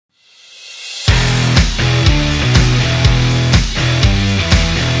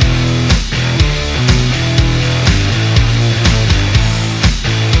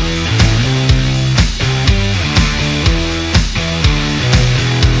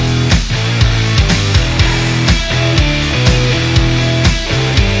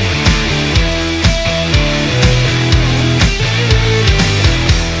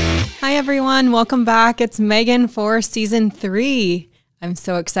everyone. Welcome back. It's Megan for season 3. I'm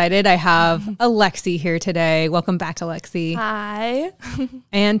so excited. I have Alexi here today. Welcome back, Alexi. Hi.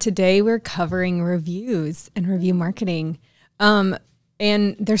 And today we're covering reviews and review marketing. And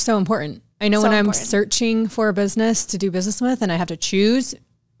they're so important. I know when I'm searching for a business to do business with and I have to choose,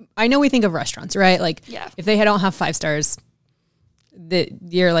 I know we think of restaurants, right? Like if they don't have 5 stars,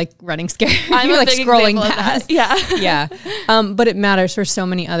 you're like running scared. You're like scrolling past. Yeah. But it matters for so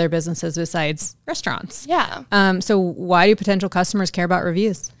many other businesses besides restaurants. Yeah. So why do potential customers care about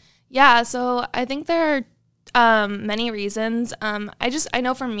reviews? Yeah. So I think there are many reasons. I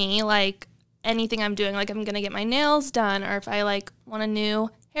know for me, like anything I'm doing, like I'm going to get my nails done, or if I like want a new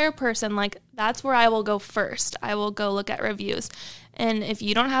hair person, like that's where I will go first. I will go look at reviews. And if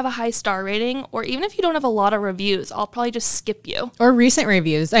you don't have a high star rating, or even if you don't have a lot of reviews, I'll probably just skip you. Or recent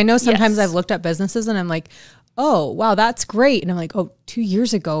reviews. I know sometimes I've looked at businesses and I'm like, oh, wow, that's great. And I'm like, oh, 2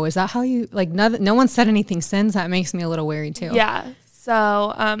 years ago, is that how you, like, no one said anything since? That makes me a little wary too. Yeah.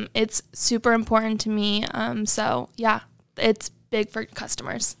 So it's super important to me. So yeah, it's big for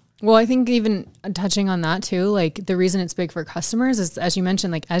customers. Well, I think even touching on that too, like the reason it's big for customers is, as you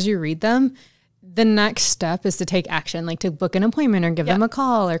mentioned, like as you read them, the next step is to take action, like to book an appointment or give them a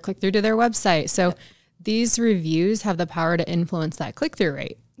call or click through to their website. So these reviews have the power to influence that click-through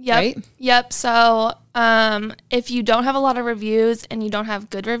rate. Right? Yep. So if you don't have a lot of reviews and you don't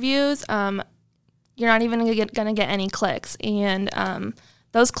have good reviews, you're not even going to get any clicks. And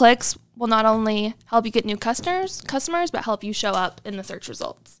those clicks will not only help you get new customers, but help you show up in the search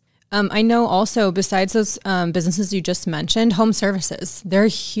results. I know also, besides those businesses you just mentioned, home services, they're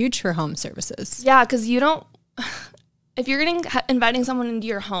huge for home services. Yeah, because if you're inviting someone into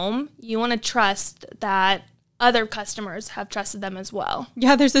your home, you want to trust that other customers have trusted them as well.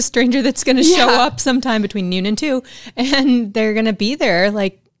 Yeah, there's a stranger that's going to show up sometime between noon and 2, and they're going to be there.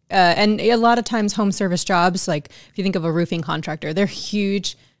 Like, and a lot of times home service jobs, like if you think of a roofing contractor, they're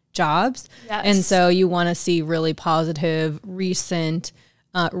huge jobs. Yes. And so you want to see really positive, recent,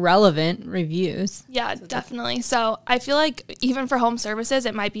 relevant reviews. Yeah, definitely. So I feel like even for home services,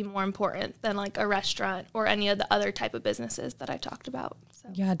 it might be more important than like a restaurant or any of the other type of businesses that I talked about. So.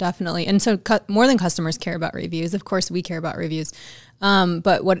 Yeah, definitely. And so more than customers care about reviews. Of course, we care about reviews.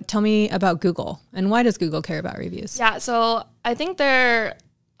 But tell me about Google, and why does Google care about reviews? Yeah, so I think there are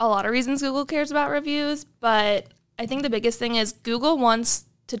a lot of reasons Google cares about reviews, but I think the biggest thing is Google wants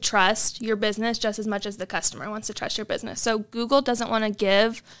to trust your business just as much as the customer wants to trust your business. So Google doesn't want to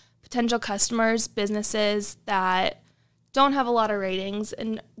give potential customers businesses that don't have a lot of ratings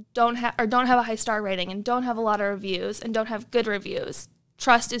and don't have a high star rating and don't have a lot of reviews and don't have good reviews.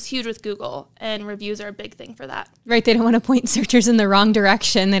 Trust is huge with Google, and reviews are a big thing for that. Right. They don't want to point searchers in the wrong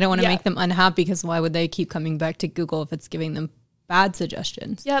direction. They don't want to make them unhappy, because why would they keep coming back to Google if it's giving them bad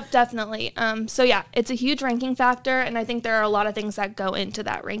suggestions? Yep, definitely. So yeah, it's a huge ranking factor, and I think there are a lot of things that go into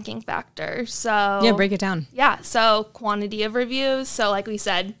that ranking factor. So yeah, break it down. Yeah, so quantity of reviews. So like we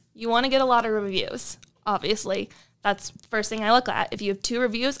said, you want to get a lot of reviews. Obviously, that's the first thing I look at. If you have 2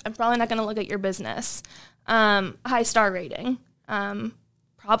 reviews, I'm probably not going to look at your business. High star rating.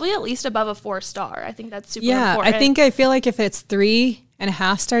 Probably at least above a 4-star. I think that's super important. I feel like if it's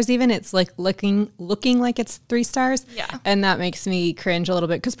 3.5 stars even, it's like looking like it's 3 stars. Yeah. And that makes me cringe a little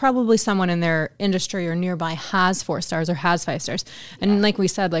bit, because probably someone in their industry or nearby has 4 stars or has 5 stars. And like we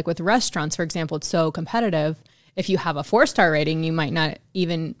said, like with restaurants, for example, it's so competitive. If you have a 4-star rating, you might not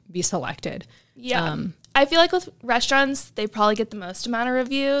even be selected. Yeah. I feel like with restaurants, they probably get the most amount of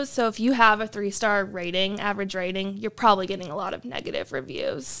reviews. So if you have a 3-star rating, average rating, you're probably getting a lot of negative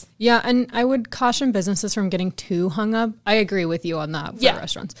reviews. Yeah, and I would caution businesses from getting too hung up. I agree with you on that for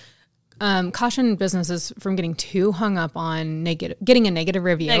restaurants. Caution businesses from getting too hung up on getting a negative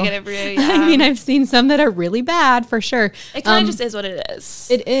review. Negative review, yeah. I mean, I've seen some that are really bad, for sure. It kind of just is what it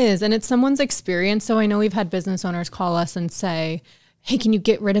is. It is, and it's someone's experience. So I know we've had business owners call us and say, hey, can you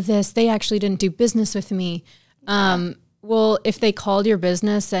get rid of this? They actually didn't do business with me. Well, if they called your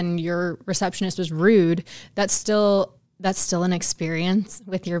business and your receptionist was rude, that's still an experience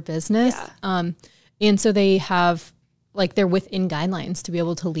with your business. Yeah. And so they have, like, they're within guidelines to be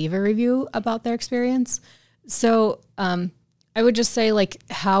able to leave a review about their experience. So I would just say, like,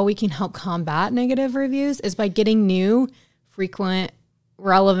 how we can help combat negative reviews is by getting new, frequent,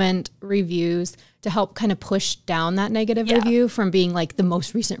 relevant reviews to help kind of push down that negative review from being like the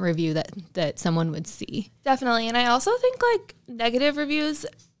most recent review that someone would see. Definitely. And I also think like negative reviews,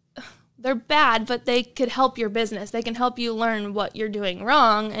 they're bad, but they could help your business. They can help you learn what you're doing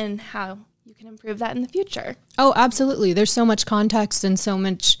wrong and how you can improve that in the future. Oh, absolutely. There's so much context and so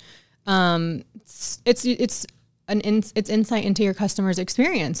much, it's it's insight into your customer's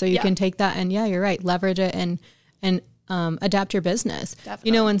experience. So you can take that and you're right, leverage it and adapt your business. Definitely.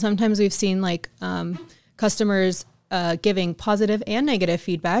 You know, and sometimes we've seen like customers giving positive and negative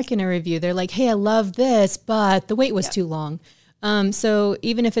feedback in a review. They're like, hey, I love this, but the wait was too long. So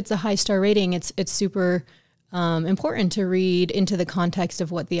even if it's a high star rating, it's super important to read into the context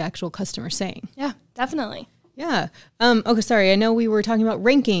of what the actual customer's saying. Yeah, definitely. Yeah. Okay, sorry. I know we were talking about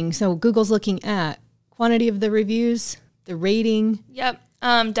ranking. So Google's looking at quantity of the reviews, the rating. Yep.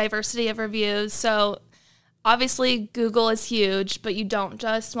 Diversity of reviews. So obviously Google is huge, but you don't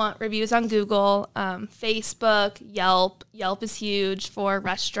just want reviews on Google. Facebook, Yelp. Yelp is huge for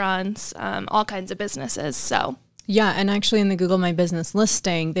restaurants, all kinds of businesses. So yeah, and actually in the Google My Business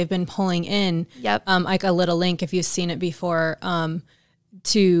listing, they've been pulling in like a little link, if you've seen it before,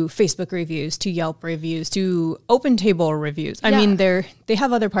 to Facebook reviews, to Yelp reviews, to OpenTable reviews. I mean, they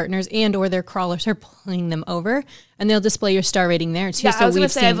have other partners and or their crawlers are pulling them over, and they'll display your star rating there too. Yeah, so I was going to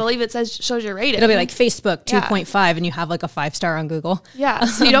say, I believe it shows your rating. It'll be like Facebook 2.5 and you have like a 5-star on Google. Yeah,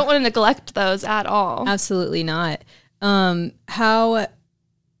 so you don't want to neglect those at all. Absolutely not.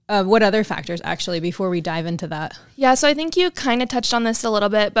 What other factors actually before we dive into that? Yeah, so I think you kind of touched on this a little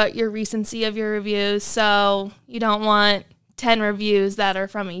bit, but your recency of your reviews. So you don't want 10 reviews that are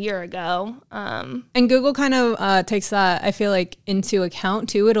from a year ago. And Google kind of takes that, I feel like, into account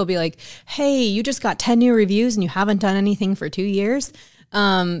too. It'll be like, hey, you just got 10 new reviews and you haven't done anything for 2 years.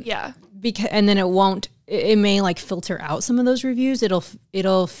 And then it may like filter out some of those reviews.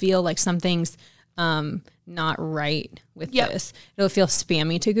 It'll feel like something's not right with this. It'll feel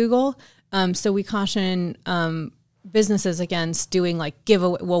spammy to Google. So we caution businesses against doing like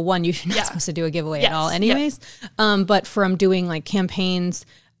giveaway. Well, one, you're not supposed to do a giveaway at all anyways. But from doing like campaigns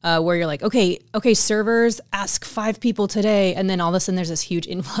where you're like, okay, servers, ask 5 people today. And then all of a sudden there's this huge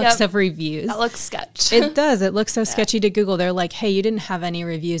influx of reviews. That looks sketch. It does. It looks so sketchy to Google. They're like, hey, you didn't have any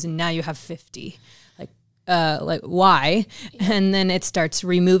reviews and now you have 50. Like why? And then it starts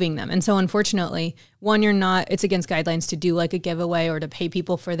removing them. And so unfortunately, one, it's against guidelines to do like a giveaway or to pay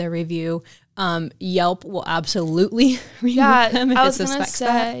people for their review. Yelp will absolutely remove them if I it was gonna suspects say,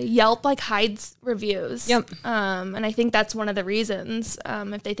 that. Yelp like hides reviews. Yep. And I think that's one of the reasons,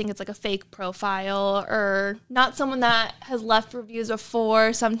 if they think it's like a fake profile or not someone that has left reviews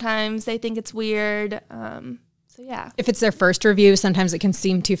before, sometimes they think it's weird. So yeah. If it's their first review, sometimes it can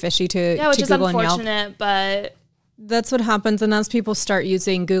seem too fishy to which is Google unfortunate, and Yelp. but that's what happens. And as people start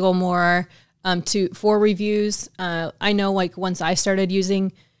using Google more for reviews, I know like once I started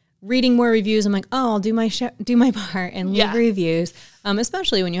reading more reviews, I'm like, oh, I'll do my part and leave reviews,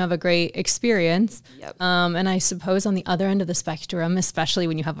 especially when you have a great experience. And I suppose on the other end of the spectrum, especially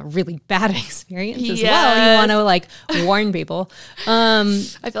when you have a really bad experience as well, you want to like warn people.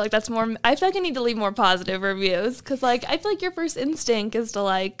 I feel like I feel like I need to leave more positive reviews because like I feel like your first instinct is to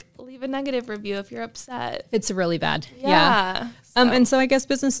like leave a negative review if you're upset. It's really bad. So. And so I guess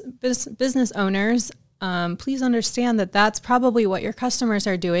business owners, please understand that that's probably what your customers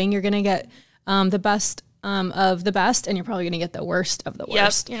are doing. You're going to get the best of the best, and you're probably going to get the worst of the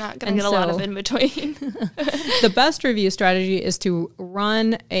worst. You're not going to get a lot of in between. The best review strategy is to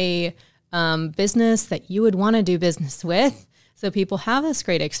run a business that you would want to do business with, so people have this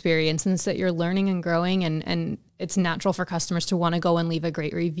great experience and so that you're learning and growing, and it's natural for customers to want to go and leave a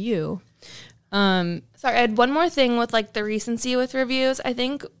great review. Sorry, I had one more thing with like the recency with reviews. I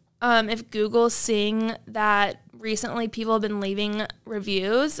think if Google's seeing that recently people have been leaving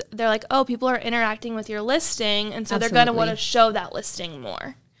reviews, they're like, oh, people are interacting with your listing. And so they're going to want to show that listing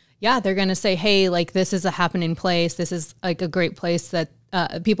more. Yeah, they're going to say, hey, like this is a happening place. This is like a great place that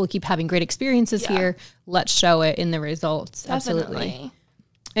people keep having great experiences here. Let's show it in the results. Definitely. Absolutely.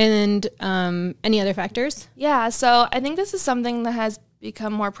 And any other factors? Yeah, so I think this is something that has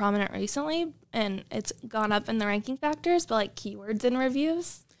become more prominent recently, and it's gone up in the ranking factors, but like keywords in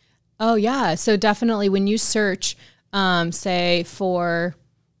reviews. Oh, yeah. So definitely when you search, say, for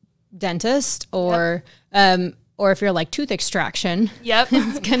dentist or if you're like tooth extraction,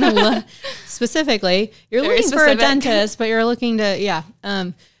 it's going to look specifically, you're Very looking specific. for a dentist, but you're looking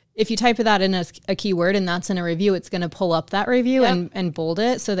to, if you type that in a keyword and that's in a review, it's going to pull up that review and bold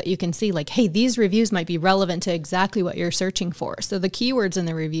it so that you can see like, hey, these reviews might be relevant to exactly what you're searching for. So the keywords in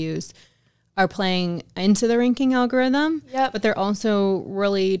the reviews are playing into the ranking algorithm, but they're also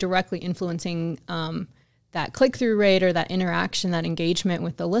really directly influencing that click-through rate or that interaction, that engagement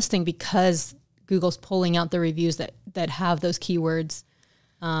with the listing, because Google's pulling out the reviews that have those keywords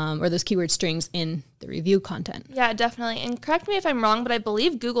or those keyword strings in the review content. Yeah, definitely. And correct me if I'm wrong, but I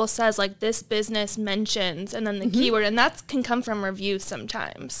believe Google says like this business mentions and then the keyword, and that can come from reviews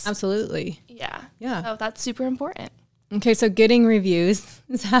sometimes. Absolutely. Yeah. Yeah. So that's super important. Okay, so getting reviews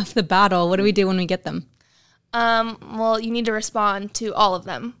is half the battle. What do we do when we get them? Well, you need to respond to all of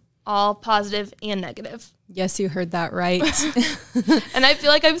them, all positive and negative. Yes, you heard that right. And I feel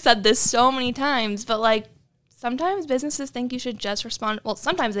like I've said this so many times, but like sometimes businesses think you should just respond. Well,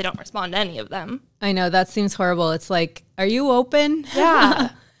 sometimes they don't respond to any of them. I know, that seems horrible. It's like, are you open? Yeah.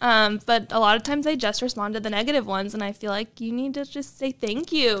 But a lot of times they just respond to the negative ones. And I feel like you need to just say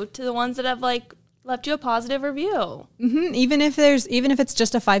thank you to the ones that have like left you a positive review. Even if it's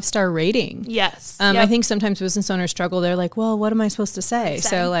just a 5-star rating. Yes. I think sometimes business owners struggle. They're like, well, what am I supposed to say?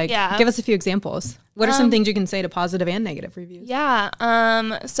 So like, give us a few examples. What are some things you can say to positive and negative reviews? Yeah.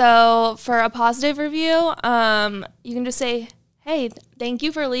 So for a positive review, you can just say, hey, thank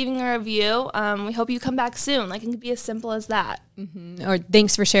you for leaving a review. We hope you come back soon. Like, it can be as simple as that. Or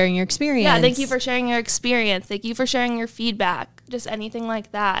thanks for sharing your experience. Yeah, thank you for sharing your experience. Thank you for sharing your feedback. Just anything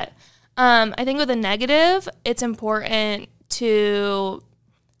like that. I think with a negative, it's important to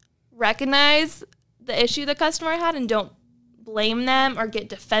recognize the issue the customer had and don't blame them or get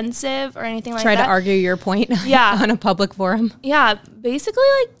defensive or anything like that. Try to argue your point on a public forum. Yeah, basically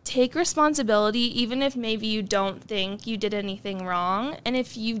like take responsibility even if maybe you don't think you did anything wrong. And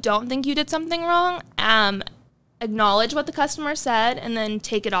if you don't think you did something wrong, acknowledge what the customer said and then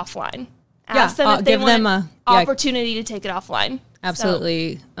take it offline. Ask them if they want an opportunity to take it offline.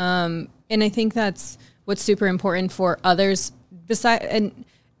 Absolutely. And I think that's what's super important for others. And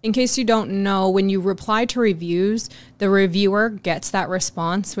in case you don't know, when you reply to reviews, the reviewer gets that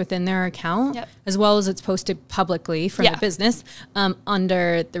response within their account, as well as it's posted publicly from the business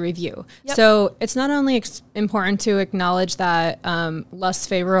under the review. So it's not only important to acknowledge that less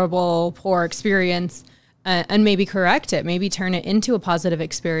favorable, poor experience, and maybe correct it, maybe turn it into a positive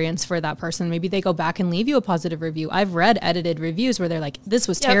experience for that person. Maybe they go back and leave you a positive review. I've read edited reviews where they're like, this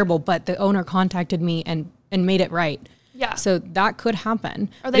was terrible, but the owner contacted me and made it right. Yeah. So that could happen.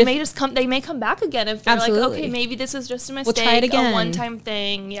 Or they may come back again if they're like, okay, maybe this is just a mistake, we'll try it again. A one-time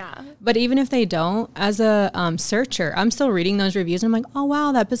thing. Yeah. But even if they don't, as a searcher, I'm still reading those reviews and I'm like, oh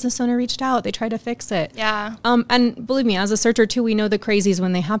wow, that business owner reached out. They tried to fix it. Yeah. And believe me, as a searcher too, we know the crazies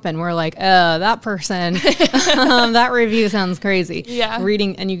when they happen. We're like, that person, that review sounds crazy. Yeah.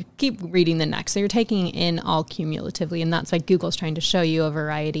 And you keep reading the next. So you're taking in all cumulatively. And that's why Google's trying to show you a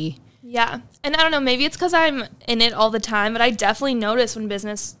variety. Yeah. And I don't know, maybe it's because I'm in it all the time, but I definitely notice when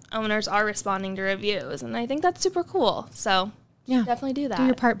business owners are responding to reviews. And I think that's super cool. So yeah, definitely do that. Do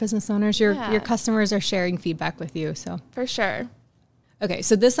your part, business owners. Your customers are sharing feedback with you. So for sure. Okay,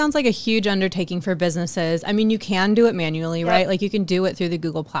 so this sounds like a huge undertaking for businesses. I mean, you can do it manually, right? Like you can do it through the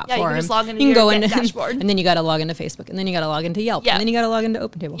Google platform. Yeah, you can just log into your dashboard. And then you got to log into Facebook, and then you got to log into Yelp, and then you got to log into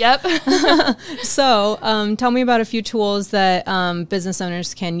OpenTable. Yep. So tell me about a few tools that business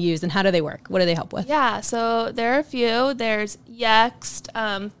owners can use, and how do they work? What do they help with? Yeah, so there are a few. There's Yext,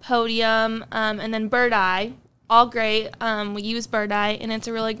 Podium, and then Birdeye. All great. We use Birdeye, and it's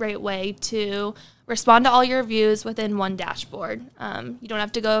a really great way to respond to all your reviews within one dashboard. You don't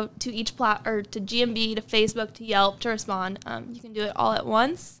have to go to each to GMB, to Facebook, to Yelp to respond. You can do it all at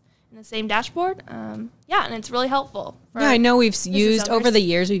once in the same dashboard. And it's really helpful. Yeah, I know we've used over the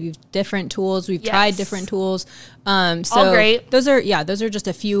years. We've used different tools. We've tried different tools. So all great. Those are just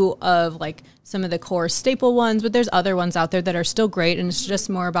a few of like some of the core staple ones. But there's other ones out there that are still great, and it's just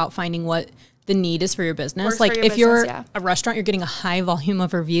more about finding what the need is for your business. Like if you're a restaurant, you're getting a high volume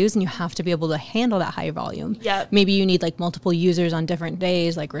of reviews and you have to be able to handle that high volume. Maybe you need like multiple users on different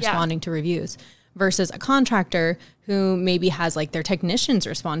days, like responding to reviews, versus a contractor who maybe has like their technicians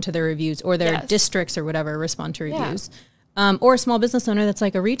respond to their reviews, or their districts or whatever respond to reviews. Or a small business owner that's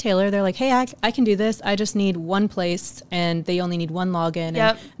like a retailer. They're like, hey, I can do this. I just need one place, and they only need one login.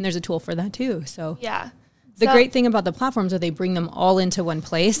 And there's a tool for that too. So the great thing about the platforms is they bring them all into one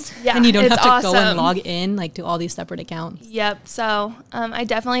place, and you don't have to go and log in like to all these separate accounts. Yep. So I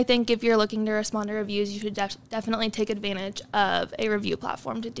definitely think if you're looking to respond to reviews, you should definitely take advantage of a review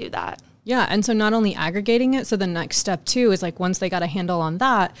platform to do that. Yeah, and so not only aggregating it, so the next step too is like once they got a handle on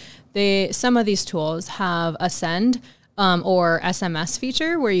that, some of these tools have a send or SMS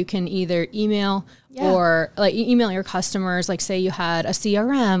feature where you can either email or like email your customers, like say you had a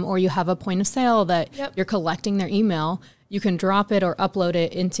CRM or you have a point of sale that you're collecting their email. You can drop it or upload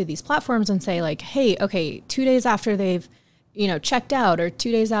it into these platforms and say like, hey, okay, 2 days after they've, checked out, or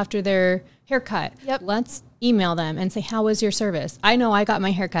 2 days after their haircut, let's email them and say, how was your service? I know I got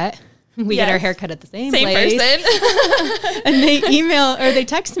my haircut. We get our haircut at the same place. person. And they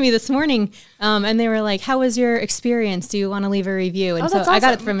texted me this morning and they were like, how was your experience? Do you want to leave a review? And so that's I got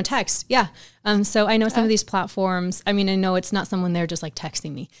it awesome. from a text. Yeah. So I know some of these platforms, I mean, I know it's not someone there just like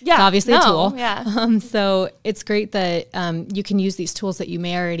texting me. Yeah. It's obviously a tool. Yeah. So it's great that you can use these tools that you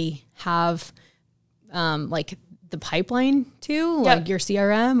may already have like the pipeline to, like your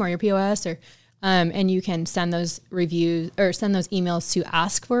CRM or your POS or and you can send those reviews or send those emails to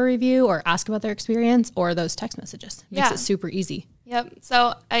ask for a review or ask about their experience or those text messages. Makes it super easy. Yep.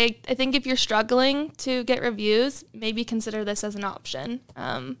 So I think if you're struggling to get reviews, maybe consider this as an option.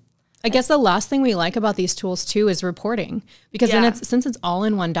 I guess the last thing we like about these tools too is reporting, because then since it's all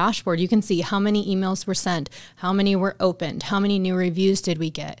in one dashboard, you can see how many emails were sent, how many were opened, how many new reviews did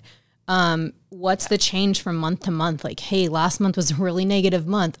we get. What's the change from month to month? Like, hey, last month was a really negative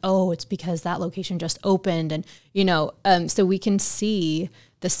month. Oh, it's because that location just opened. And, you know, so we can see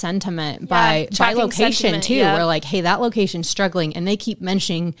the sentiment by location too. We're like, hey, that location's struggling and they keep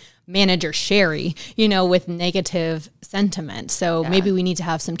mentioning manager Sherry, you know, with negative sentiment. So maybe we need to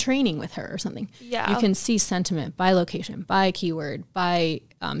have some training with her or something. Yeah. You can see sentiment by location, by keyword, by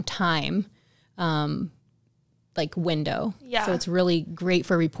time, like window. Yeah. So it's really great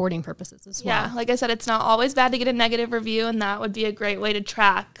for reporting purposes as well. Yeah. Like I said, it's not always bad to get a negative review, and that would be a great way to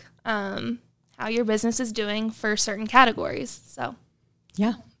track how your business is doing for certain categories. So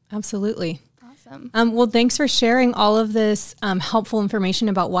yeah, absolutely. Awesome. Well, thanks for sharing all of this helpful information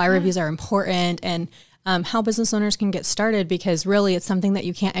about why reviews are important and how business owners can get started, because really it's something that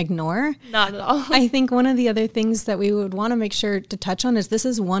you can't ignore. Not at all. I think one of the other things that we would want to make sure to touch on is this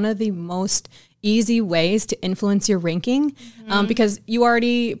is one of the most easy ways to influence your ranking, because you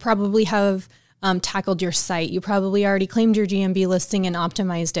already probably have tackled your site. You probably already claimed your GMB listing and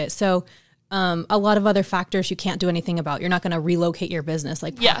optimized it. So a lot of other factors you can't do anything about. You're not going to relocate your business,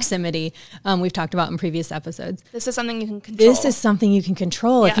 like proximity. We've talked about in previous episodes. This is something you can control. This is something you can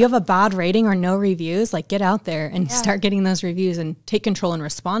control. If you have a bad rating or no reviews, like get out there and start getting those reviews and take control and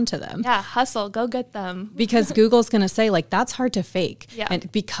respond to them. Yeah, hustle, go get them. Because Google's going to say, like, that's hard to fake. Yeah.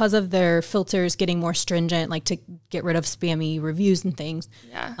 And because of their filters getting more stringent, like to get rid of spammy reviews and things,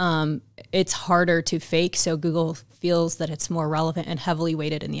 it's harder to fake. So Google feels that it's more relevant and heavily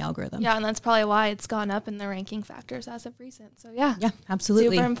weighted in the algorithm. Yeah, and that's probably why it's gone up in the ranking factors as of recent. So yeah,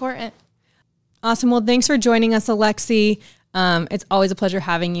 absolutely. Super important. Awesome. Well, thanks for joining us, Alexi. It's always a pleasure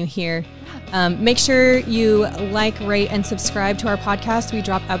having you here. Make sure you like, rate, and subscribe to our podcast. We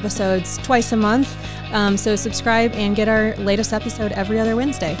drop episodes twice a month. So subscribe and get our latest episode every other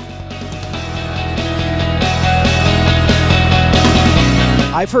Wednesday.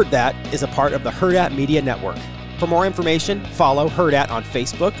 I've Heard That is a part of the Hurrdat Media Network. For more information, follow Hurrdat on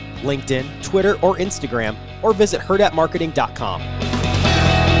Facebook, LinkedIn, Twitter, or Instagram, or visit hurrdatmarketing.com. A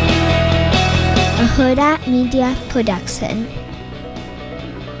Hurrdat Media Production.